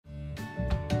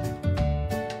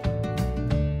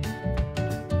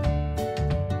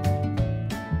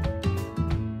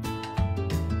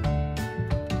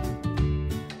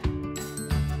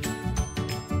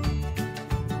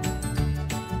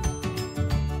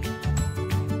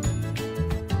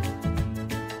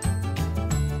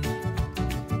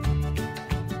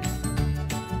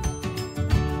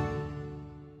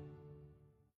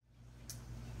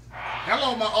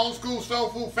Hello, my old school soul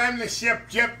food family. Chef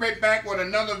Jeff right back with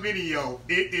another video.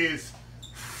 It is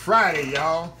Friday,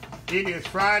 y'all. It is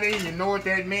Friday. You know what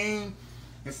that means?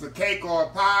 It's a cake or a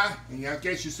pie. And I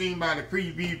guess you've seen by the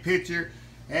preview picture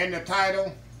and the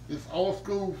title. It's old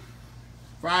school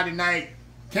Friday night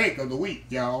cake of the week,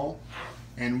 y'all.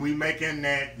 And we making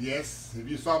that, yes, if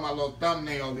you saw my little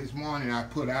thumbnail this morning I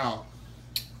put out,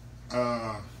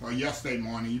 or yesterday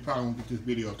morning, you probably won't get this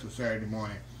video until Saturday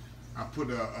morning. I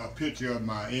put a picture of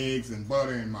my eggs and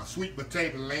butter and my sweet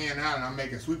potato laying out, and I'm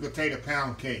making sweet potato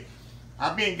pound cake.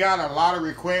 I've been got a lot of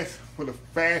requests for the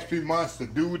past few months to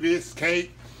do this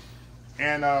cake,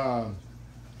 and I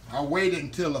waited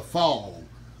until the fall.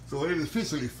 So it is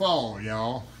officially fall,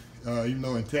 y'all. Even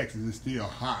though in Texas it's still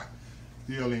hot,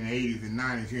 still in the 80s and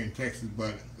 90s here in Texas,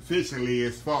 but officially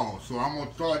it's fall. So I'm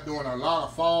gonna start doing a lot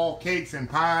of fall cakes and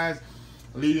pies,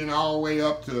 leading all the way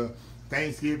up to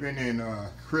Thanksgiving and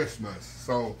Christmas.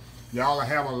 So y'all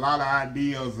have a lot of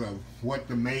ideas of what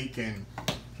to make and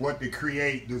what to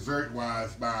create dessert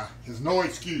wise. By there's no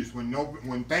excuse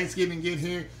when Thanksgiving get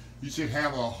here, you should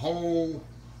have a whole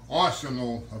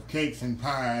arsenal of cakes and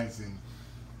pies and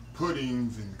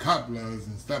puddings and cupblers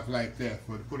and stuff like that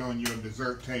to put on your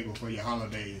dessert table for your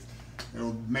holidays.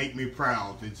 It'll make me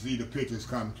proud to see the pictures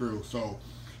come through. So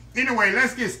anyway,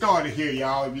 let's get started here,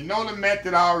 y'all. If you know the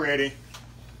method already,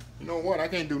 you know what? I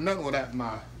can't do nothing without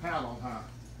my paddle, huh?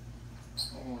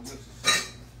 Hold on just a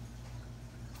second.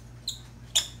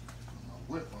 My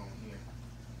whip on here.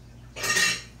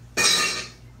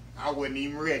 I wasn't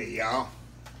even ready, y'all.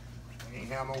 I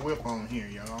ain't have my whip on here,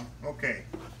 y'all. Okay.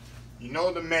 You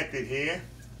know the method here.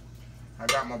 I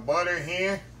got my butter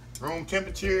here, room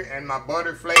temperature, and my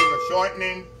butter flavor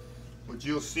shortening, which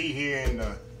you'll see here in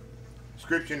the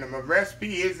description. My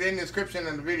recipe is in the description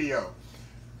of the video.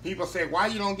 People say, why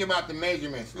you don't give out the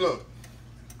measurements? Look,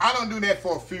 I don't do that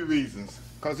for a few reasons.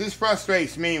 Because this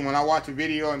frustrates me when I watch a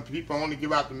video and people only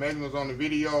give out the measurements on the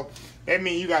video. That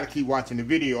means you got to keep watching the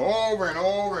video over and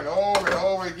over and over and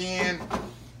over again.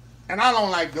 And I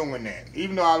don't like doing that.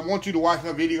 Even though I want you to watch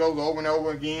my videos over and over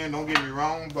again, don't get me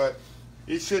wrong, but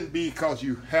it shouldn't be because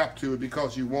you have to,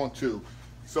 because you want to.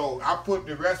 So I put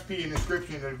the recipe in the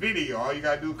description of the video. All you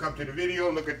got to do is come to the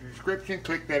video, look at the description,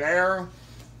 click that arrow.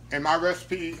 And my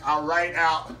recipe, I'll write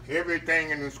out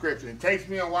everything in the description. It takes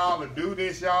me a while to do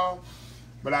this, y'all,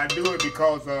 but I do it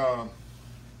because I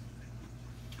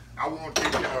want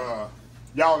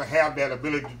y'all to have that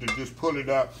ability to just pull it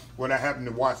up without having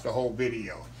to watch the whole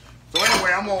video. So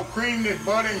anyway, I'm gonna cream this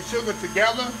butter and sugar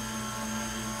together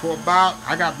for about,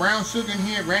 I got brown sugar in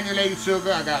here, granulated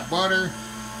sugar, I got butter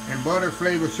and butter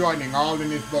flavor shortening all in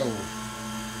this bowl.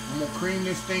 I'm gonna cream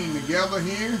this thing together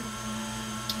here.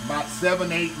 About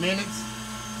 7-8 minutes,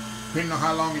 depending on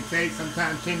how long it takes,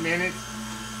 sometimes 10 minutes.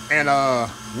 And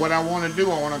what I want to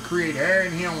do, I want to create air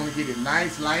in here. I want to get it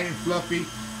nice, light, and fluffy,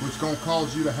 which is going to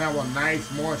cause you to have a nice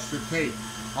moisture cake.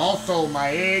 Also, my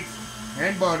eggs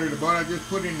and butter, the butter I just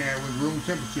put in there was room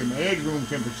temperature, my eggs room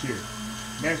temperature.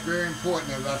 That's very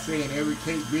important, as I say in every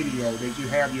cake video, that you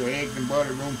have your eggs and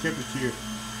butter room temperature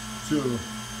to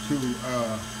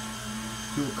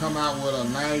come out with a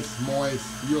nice moist,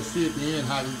 you'll see at the end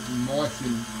how moist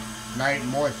and nice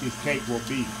moist this cake will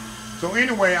be. So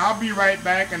anyway, I'll be right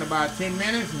back in about 10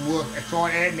 minutes and we'll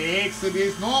start adding the eggs to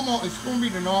this. It's going to be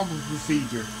the normal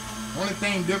procedure. Only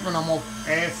thing different, I'm going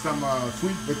to add some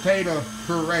sweet potato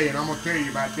puree, and I'm going to tell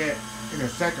you about that in a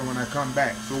second when I come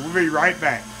back. So we'll be right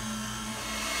back.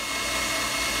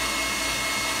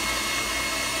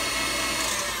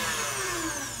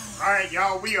 Alright,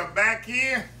 y'all, we are back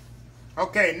here.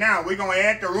 Okay, now we're going to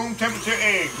add the room temperature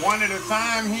eggs one at a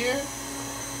time here.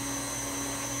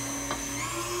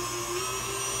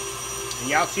 And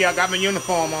y'all see I got my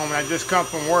uniform on when I just come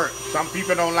from work. Some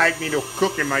people don't like me to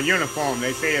cook in my uniform.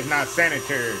 They say it's not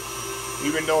sanitary.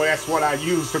 Even though that's what I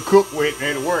use to cook with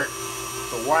at work.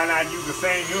 So why not use the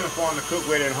same uniform to cook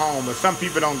with at home? But some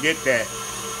people don't get that.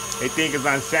 They think it's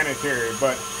unsanitary.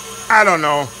 But I don't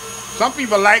know. Some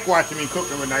people like watching me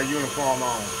cooking with that uniform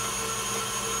on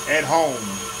at home.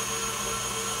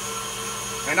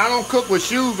 And I don't cook with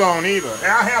shoes on either.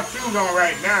 I have shoes on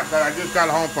right now because I just got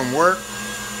home from work.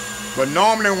 But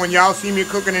normally when y'all see me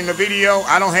cooking in the video,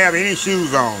 I don't have any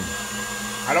shoes on.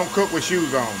 I don't cook with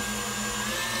shoes on.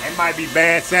 That might be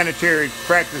bad sanitary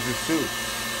practices too.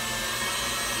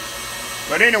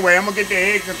 But anyway, I'm going to get the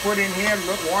eggs and put in here.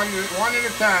 Look, one at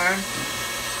a time.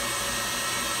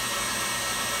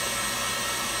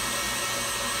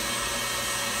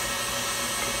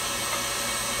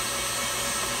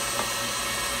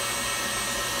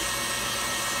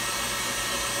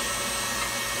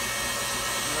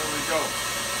 There we go.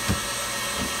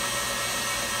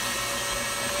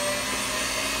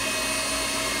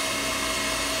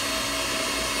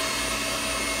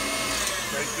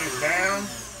 Break this down.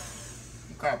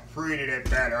 Look how pretty that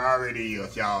batter already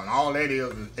is, y'all. And all that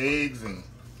is eggs and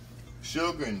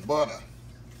sugar and butter.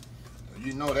 So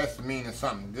you know that's meaning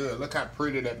something good. Look how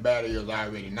pretty that batter is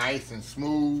already. Nice and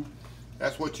smooth.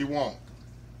 That's what you want.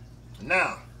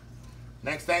 Now,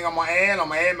 next thing I'm gonna add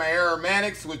my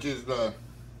aromatics, which is I'm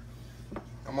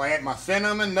gonna add my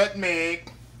cinnamon,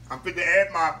 nutmeg. I'm going to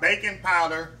add my baking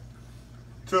powder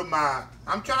to my,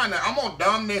 I'm gonna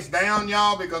dumb this down,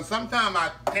 y'all, because sometimes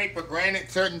I take for granted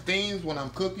certain things when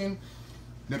I'm cooking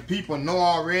that people know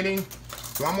already.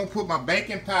 So I'm gonna put my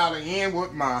baking powder in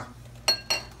with my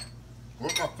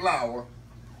flour.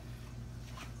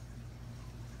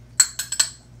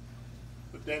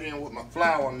 Put that in with my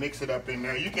flour, mix it up in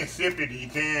there. You can sift it if you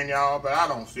can, y'all, but I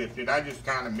don't sift it. I just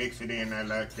kind of mix it in there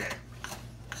like that.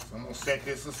 So I'm gonna set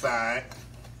this aside.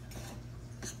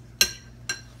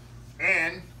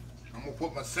 And I'm gonna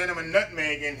put my cinnamon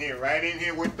nutmeg in here, right in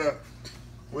here with the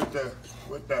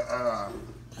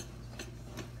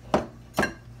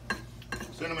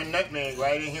cinnamon nutmeg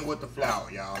right in here with the flour,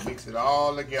 y'all. Mix it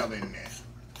all together in there.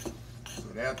 So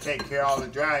that'll take care of all the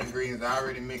dry ingredients I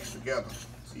already mixed together.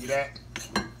 See that?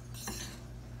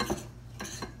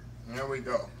 There we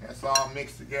go. That's all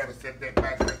mixed together. Set that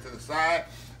back to the side.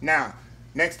 Now,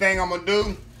 next thing I'm gonna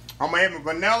do, I'm gonna add my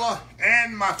vanilla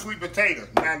and my sweet potatoes.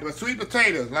 Now the sweet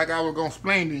potatoes, like I was gonna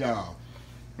explain to y'all.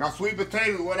 Now sweet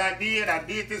potatoes, what I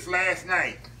did this last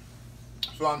night.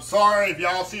 So I'm sorry if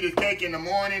y'all see the cake in the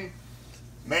morning.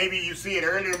 Maybe you see it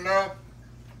early enough.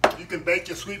 You can bake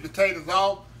your sweet potatoes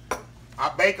off. I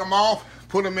bake them off,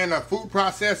 put them in a food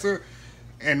processor,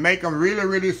 and make them really,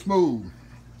 really smooth.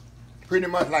 Pretty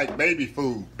much like baby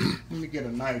food. Let me get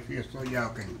a knife here so y'all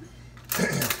can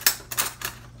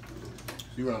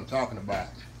see what I'm talking about.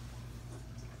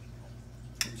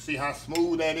 You see how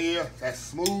smooth that is? That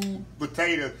smooth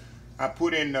potato I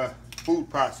put in the food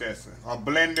processor or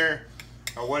blender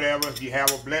or whatever. If you have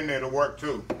a blender, it'll work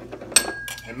too.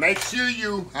 And make sure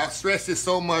I stress this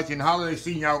so much in holiday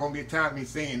season, y'all gonna get tired of me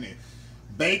saying this.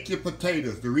 Bake your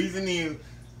potatoes. The reason is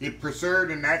it preserves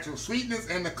the natural sweetness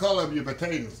and the color of your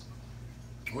potatoes.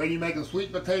 Whether you make a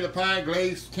sweet potato pie,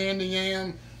 glazed candy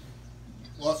yam,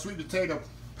 or sweet potato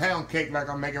pound cake like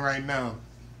I'm making right now,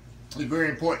 is very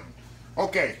important.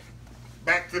 Okay,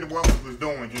 back to what we was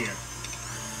doing here.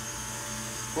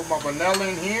 Put my vanilla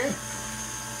in here.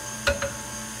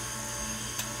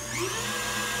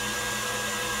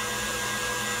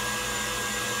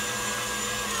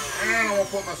 And I'm gonna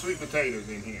put my sweet potatoes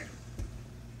in here.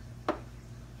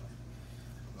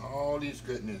 All these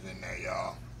goodness in there,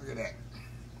 y'all. Look at that.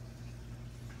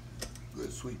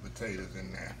 Good sweet potatoes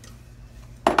in there.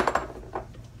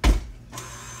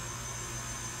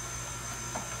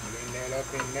 Clean that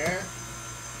up in there.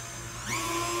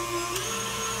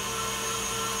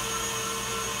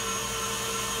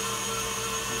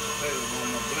 Sweet potatoes on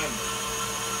my blender.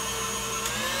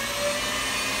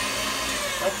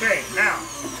 Okay, now,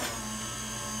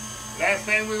 last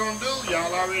thing we're gonna do,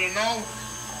 y'all already know,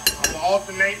 I'm gonna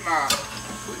alternate my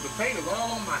sweet potatoes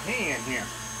all on my hand here.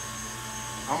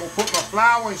 I'm gonna put my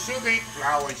flour and sugar.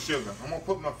 I'm gonna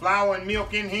put my flour and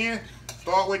milk in here.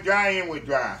 Start with dry, end with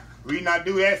dry. The reason I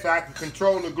do that so I can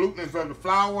control the gluteness of the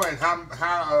flour and how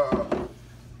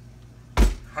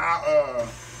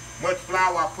much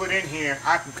flour I put in here.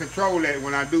 I can control that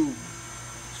when I do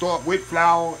start with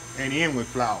flour and end with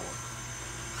flour.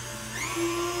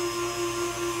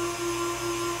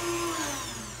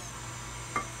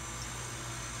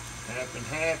 Half and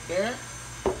half there.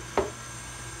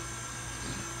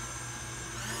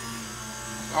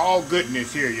 All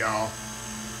goodness here, y'all.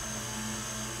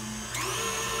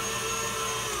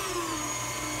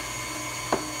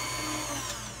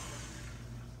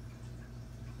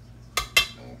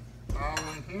 All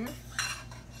in here.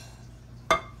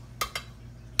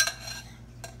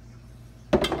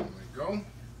 There we go.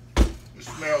 It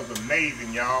smells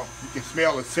amazing, y'all. You can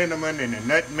smell the cinnamon and the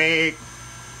nutmeg.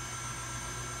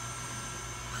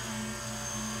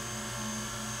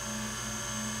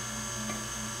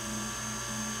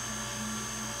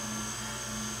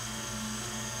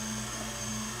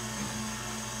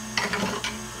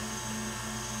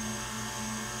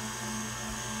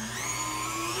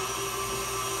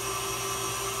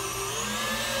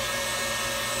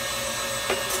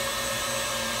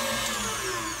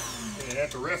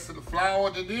 Add the rest of the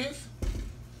flour to this.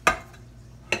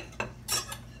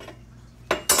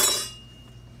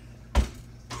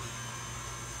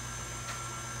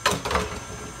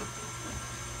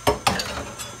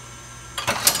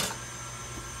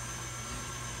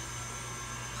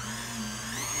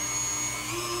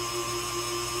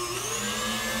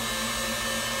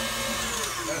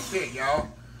 That's it, y'all.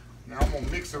 Now I'm gonna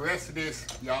mix the rest of this.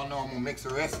 Y'all know I'm gonna mix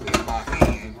the rest of this by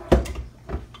hand.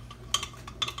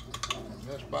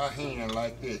 Just by hand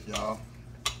like this, y'all.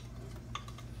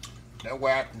 That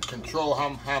way I can control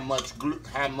how much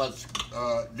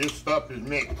this stuff is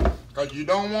mixed. Cause you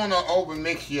don't want to over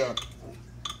mix your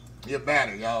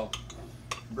batter, y'all.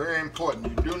 Very important.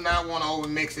 You do not want to over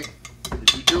mix it.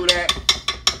 If you do that,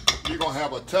 you're gonna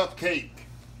have a tough cake.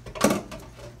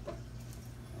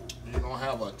 You're gonna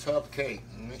have a tough cake.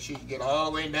 Make sure you get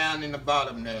all the way down in the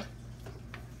bottom there.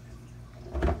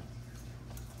 There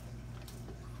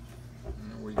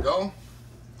we go.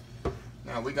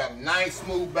 Now we got a nice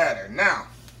smooth batter. Now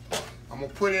I'm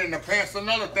gonna put it in the pan. So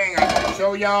another thing I want to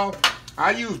show y'all,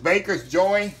 I use Baker's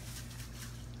Joy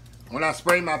when I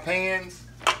spray my pans.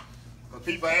 But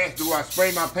people ask, do I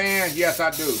spray my pans? Yes,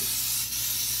 I do.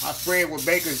 I spray it with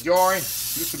Baker's Joy.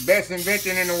 It's the best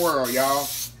invention in the world, y'all.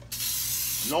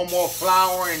 No more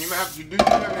flour, and you have to do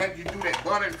that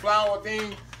butter and flour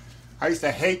thing. I used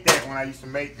to hate that when I used to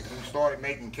started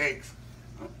making cakes.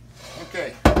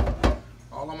 Okay.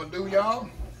 All I'm gonna do, y'all,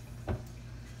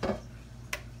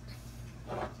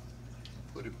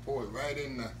 pour it right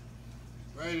in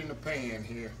the pan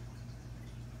here.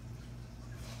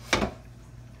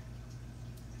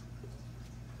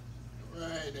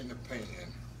 Right in the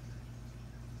pan.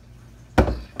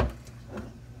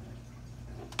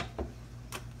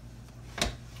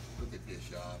 Look at this,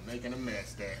 y'all, making a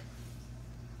mess there.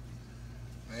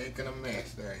 Making a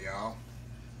mess there, y'all.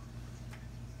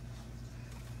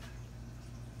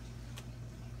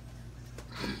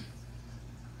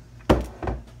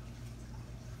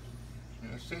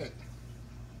 That's it.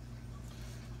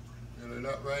 Fill it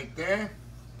up right there.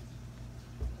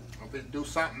 I'm going to do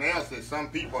something else that some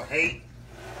people hate.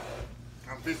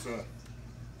 I'm just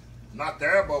knock the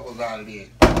air bubbles out of this.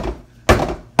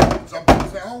 Some people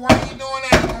say, oh, why are you doing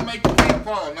that? It's going to make the cake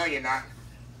fall. No, you're not.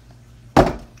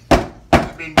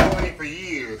 I've been doing it for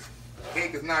years. The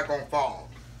cake is not going to fall.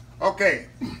 Okay,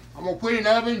 I'm going to put it in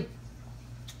the oven,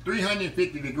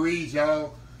 350 degrees,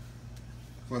 y'all,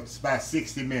 for about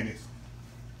 60 minutes.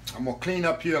 I'm going to clean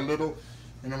up here a little,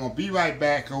 and I'm going to be right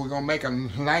back. We're going to make a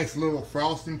nice little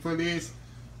frosting for this,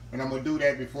 and I'm going to do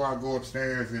that before I go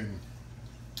upstairs and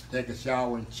take a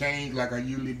shower and change like I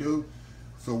usually do.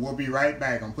 So we'll be right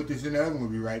back. I'm going to put this in the oven. We'll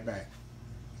be right back.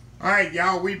 All right,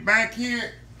 y'all, we back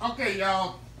here. Okay,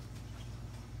 y'all.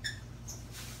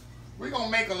 We're going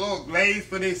to make a little glaze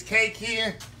for this cake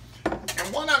here.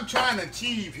 And what I'm trying to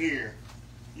achieve here,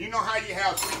 you know how you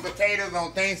have sweet potatoes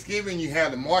on Thanksgiving? You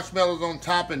have the marshmallows on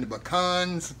top and the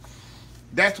pecans.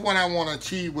 That's what I want to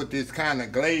achieve with this kind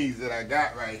of glaze that I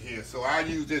got right here. So I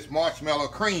use this marshmallow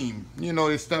cream. You know,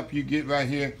 this stuff you get right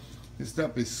here. This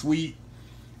stuff is sweet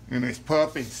and it's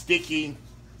puff and sticky.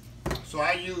 So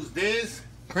I use this,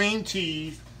 cream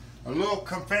cheese, a little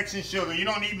confection sugar. You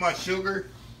don't need much sugar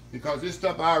because this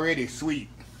stuff already sweet.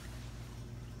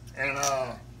 And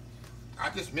I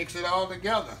just mix it all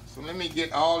together. So let me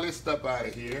get all this stuff out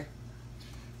of here.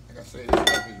 Like I say, this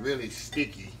stuff is really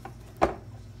sticky.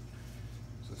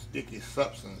 It's a sticky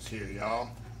substance here, y'all.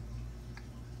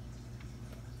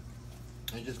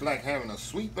 It's just like having a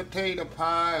sweet potato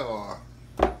pie or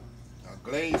a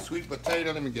glazed sweet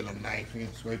potato. Let me get a knife here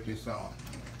and scrape this off.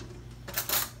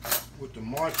 With the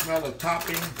marshmallow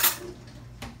topping,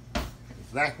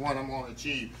 that's what I'm going to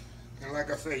achieve. And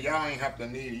like I said, y'all ain't have to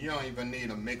need it. You don't even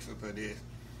need a mixer for this.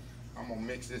 I'm going to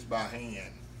mix this by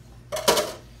hand.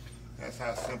 That's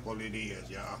how simple it is,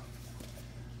 y'all.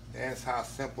 That's how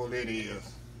simple it is.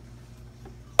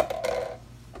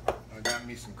 I got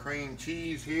me some cream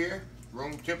cheese here.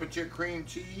 Room temperature cream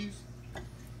cheese.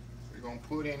 We're going to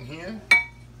put in here.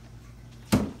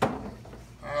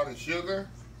 Powdered sugar.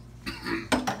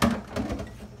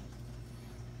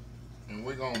 And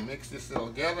we're going to mix this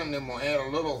together, and then we'll add a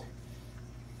little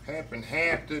half and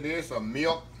half to this, of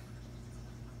milk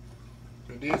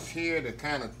to this here to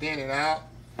kind of thin it out.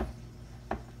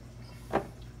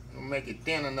 We'll make it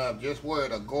thin enough just where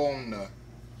it'll go on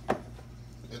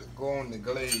the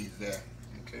glaze there.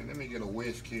 Okay, let me get a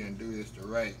whisk here and do this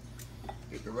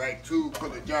get the right tool for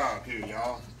the job here,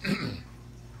 y'all.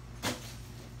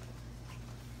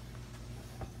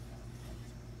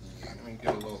 Yeah, let me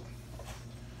get a little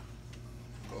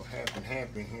half and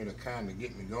half in here to kind of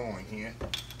get me going here.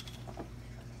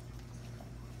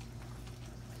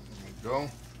 Go.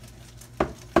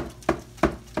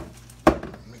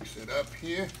 Mix it up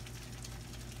here.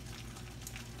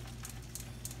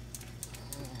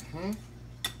 That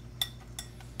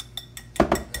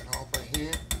off of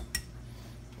here.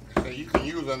 So you can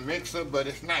use a mixer, but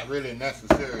it's not really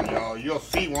necessary, y'all. You'll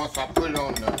see once I put it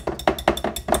on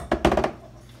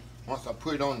once I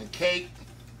put it on the cake.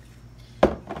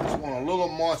 Just want a little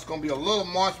more. It's gonna be a little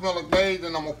marshmallow glaze,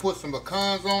 and I'm gonna put some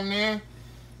pecans on there.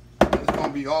 It's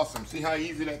gonna be awesome. See how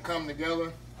easy that come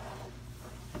together?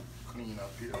 Clean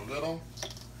up here a little.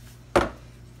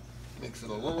 Mix it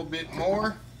a little bit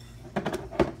more.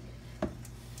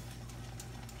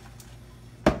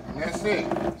 And that's it.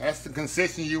 That's the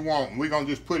consistency you want. We're gonna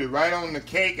just put it right on the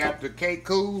cake after the cake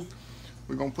cools.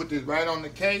 We're gonna put this right on the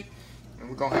cake, and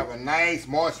we're gonna have a nice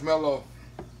marshmallow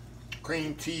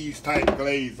cream cheese type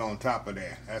glaze on top of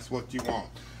that. That's what you want.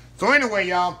 So anyway,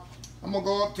 y'all, I'm gonna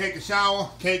go up, take a shower.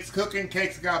 Cake's cooking.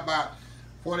 Cake's got about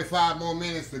 45 more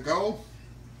minutes to go.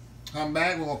 Come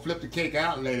back, we're gonna flip the cake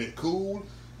out, let it cool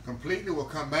completely. We'll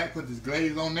come back, put this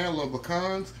glaze on there, a little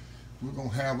pecans. We're gonna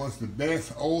have us the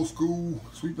best old school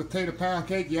sweet potato pound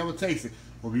cake you ever tasted.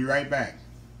 We'll be right back.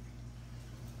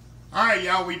 Alright,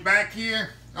 y'all, we back here.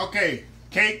 Okay,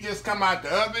 cake just come out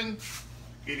the oven.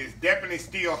 It is definitely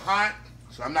still hot,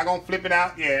 so I'm not gonna flip it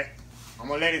out yet. I'm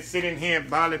gonna let it sit in here and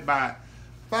boil it by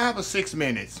 5 or 6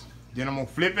 minutes. Then I'm gonna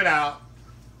flip it out.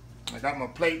 I got my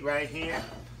plate right here.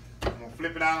 I'm gonna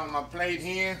flip it out on my plate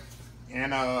here,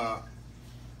 and I'm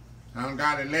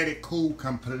gotta let it cool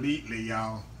completely,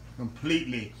 y'all.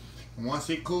 Completely. And once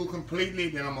it cool completely,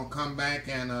 then I'm gonna come back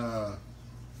and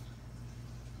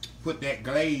put that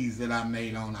glaze that I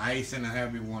made on, icing or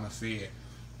however you wanna say it.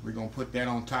 We're gonna put that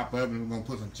on top of it. We're gonna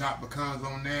put some chopped pecans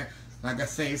on there. Like I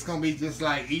say, it's gonna be just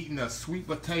like eating a sweet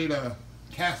potato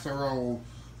casserole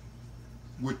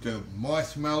with the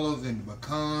marshmallows and the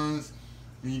pecans.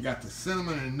 Then you got the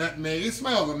cinnamon and nutmeg. It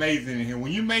smells amazing in here.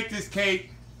 When you make this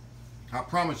cake, I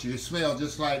promise you, it smells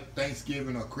just like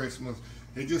Thanksgiving or Christmas.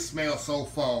 It just smells so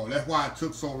fall. That's why it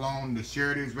took so long to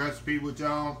share this recipe with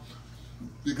y'all,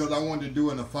 because I wanted to do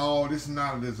it in the fall. This is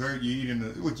not a dessert you eat in the,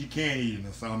 what you can eat in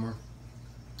the summer,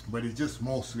 but it's just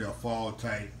mostly a fall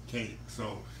type cake.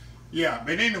 So yeah,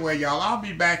 but anyway, y'all, I'll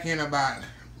be back in about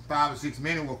 5 or 6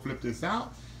 minutes. We'll flip this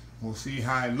out. We'll see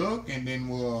how it look, and then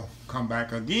we'll come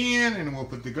back again, and we'll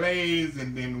put the glaze,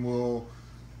 and then we'll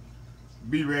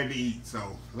be ready to eat.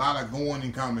 So a lot of going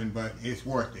and coming, but it's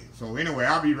worth it. So anyway,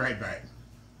 I'll be right back.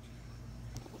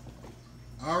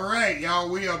 All right, y'all,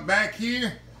 we are back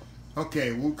here.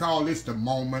 Okay, we'll call this the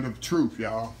moment of truth,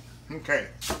 y'all. Okay,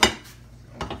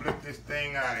 I'll flip this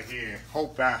thing out of here.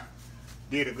 Hope I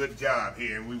did a good job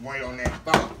here. We wait on that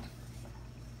thought.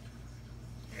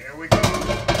 There we go.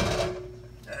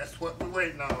 That's what we're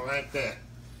waiting on right there.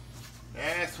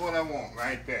 That's what I want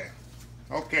right there.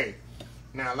 Okay,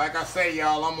 now like I say,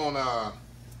 y'all, I'm gonna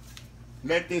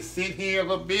let this sit here a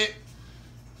little bit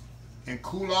and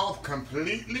cool off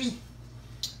completely.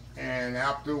 And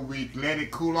after we let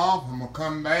it cool off, I'm gonna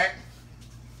come back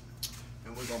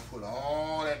and we're gonna put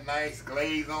all that nice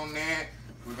glaze on there.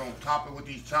 We're gonna top it with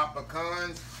these chopped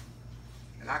pecans.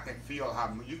 And I can feel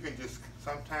how, you can just,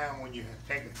 sometimes when you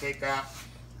take the cake out,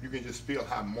 you can just feel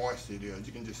how moist it is.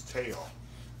 You can just tell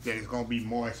that it's gonna be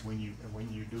moist when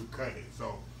you do cut it.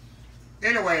 So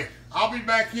anyway, I'll be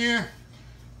back here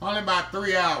only about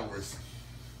 3 hours.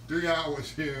 3 hours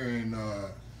here, and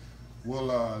we'll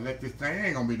let this thing,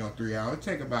 ain't gonna be no 3 hours. It'll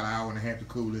take about 1.5 hours to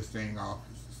cool this thing off,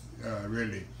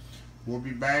 really. We'll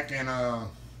be back, and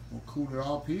we'll cool it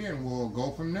off here, and we'll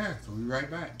go from there. So we'll be right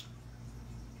back.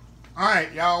 All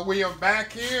right, y'all, we are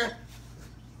back here.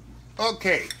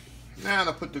 Okay, now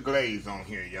to put the glaze on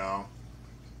here, y'all.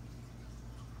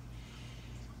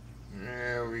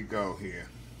 There we go here.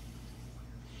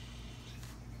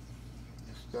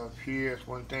 This stuff here is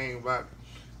one thing about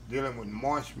dealing with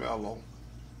marshmallow.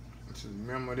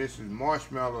 Remember, this is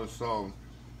marshmallow, so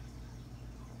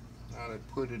how to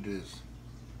put it is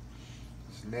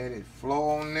just let it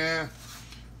flow on there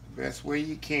the best way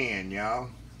you can, y'all.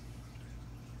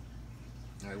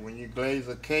 Like when you glaze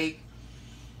a cake,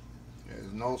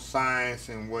 there's no science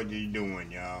in what you're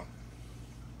doing, y'all.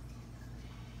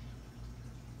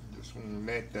 Just want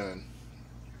to let the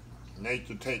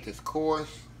nature take its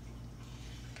course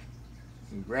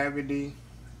and gravity.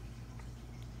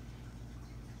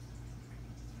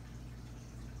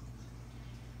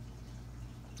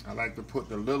 I like to put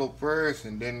the little first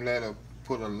and then let her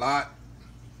put a lot.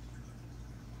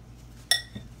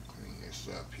 Clean this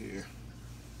up here.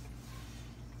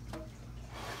 And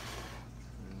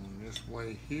this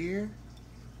way here.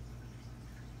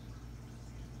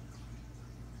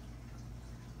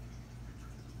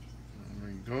 There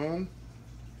we go.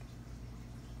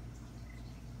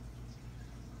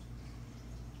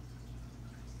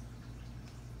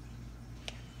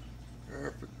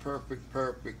 Perfect, perfect,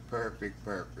 perfect, perfect,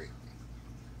 perfect.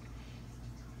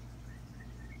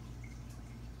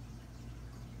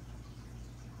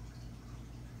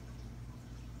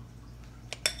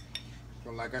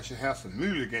 Feel like I should have some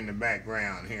music in the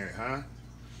background here, huh?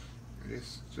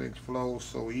 This thing flows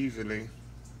so easily.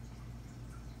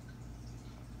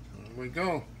 There we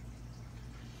go.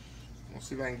 Let's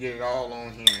see if I can get it all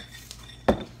on here.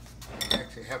 I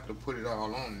actually have to put it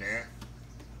all on there.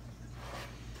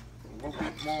 A little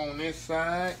bit more on this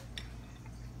side.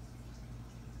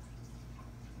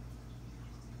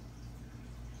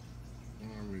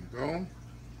 There we go.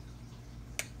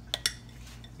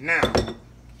 Now,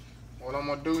 what I'm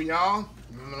gonna do, y'all,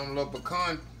 remember them little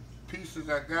pecan pieces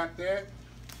I got there?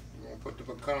 I'm gonna put the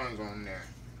pecans on there.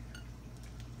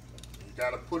 You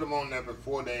gotta put them on there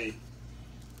before they,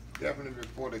 definitely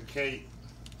before the cake,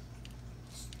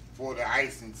 before the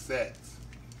icing sets.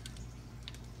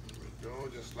 There we go,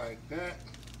 just like that.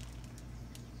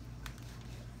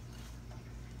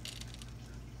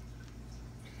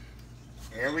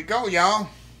 There we go, y'all.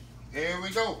 There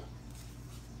we go.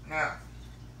 Now,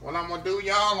 what I'm gonna do,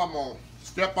 y'all, I'm gonna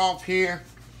step off here.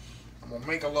 I'm gonna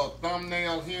make a little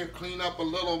thumbnail here, clean up a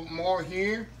little more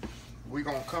here. We're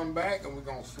gonna come back and we're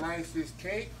gonna slice this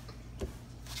cake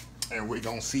and we're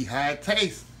gonna see how it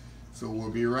tastes. So we'll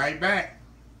be right back.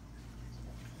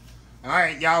 All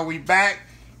right, y'all, we back,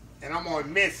 and I'm gonna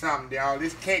admit something, y'all.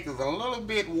 This cake is a little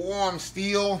bit warm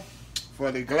still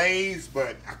for the glaze,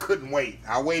 but I couldn't wait.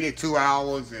 I waited 2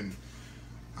 hours and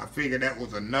I figured that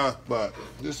was enough, but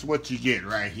this is what you get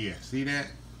right here. See that?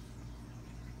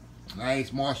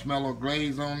 Nice marshmallow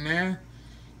glaze on there.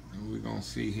 And we're gonna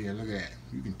see here, look at that.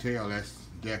 You can tell that's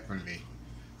definitely,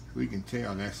 we can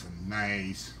tell that's a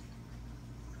nice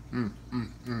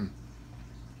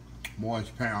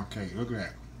moist pound cake. Look at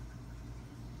that.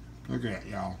 Look at that,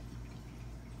 y'all.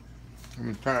 Let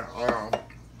me turn it around,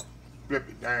 flip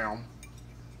it down.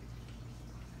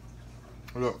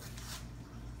 Look.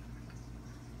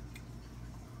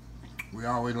 We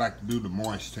always like to do the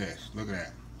moist test. Look at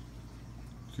that.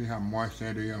 See how moist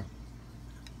that is?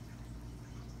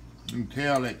 You can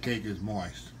tell that cake is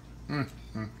moist. I'm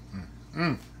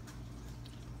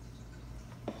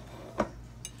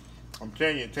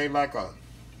telling you, it tastes like a,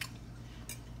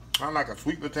 kind of like a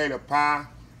sweet potato pie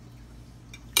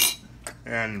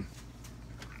and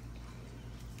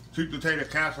sweet potato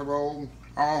casserole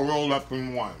all rolled up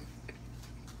in one.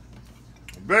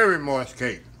 Very moist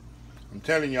cake. I'm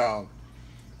telling y'all,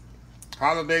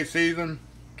 holiday season,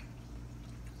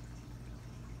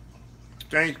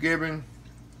 Thanksgiving,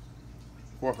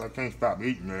 of course I can't stop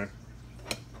eating that.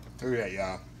 Look at that,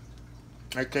 y'all.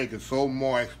 That cake is so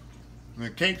moist. When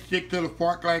the cake sticks to the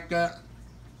fork like that,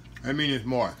 I mean it's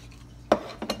moist.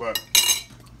 But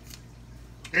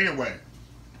anyway,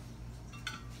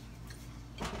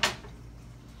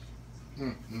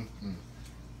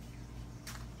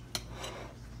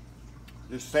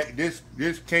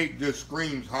 This cake just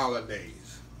screams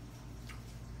holidays.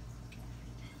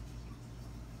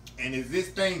 And is this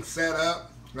thing set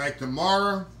up like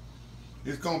tomorrow?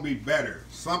 It's gonna be better.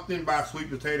 Something about sweet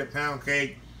potato pound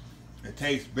cake, it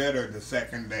tastes better the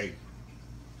second day.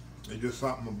 There's just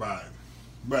something about it.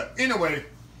 But anyway,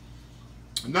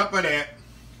 enough of that.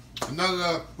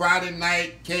 Another Friday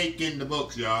night cake in the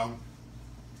books, y'all.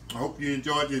 I hope you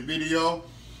enjoyed this video.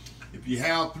 If you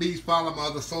have, please follow my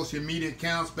other social media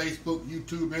accounts: Facebook,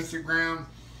 YouTube, Instagram,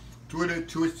 Twitter,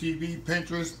 Twitch TV,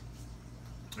 Pinterest,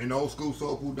 and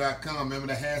oldschoolsoulfood.com. Remember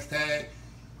the hashtag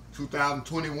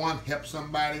 2021, help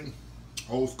somebody,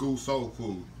 old school soul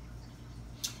food.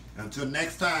 Until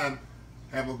next time,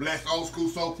 have a blessed old school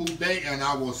soul food day, and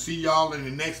I will see y'all in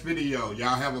the next video.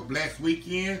 Y'all have a blessed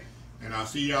weekend, and I'll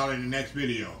see y'all in the next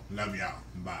video. Love y'all.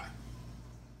 Bye.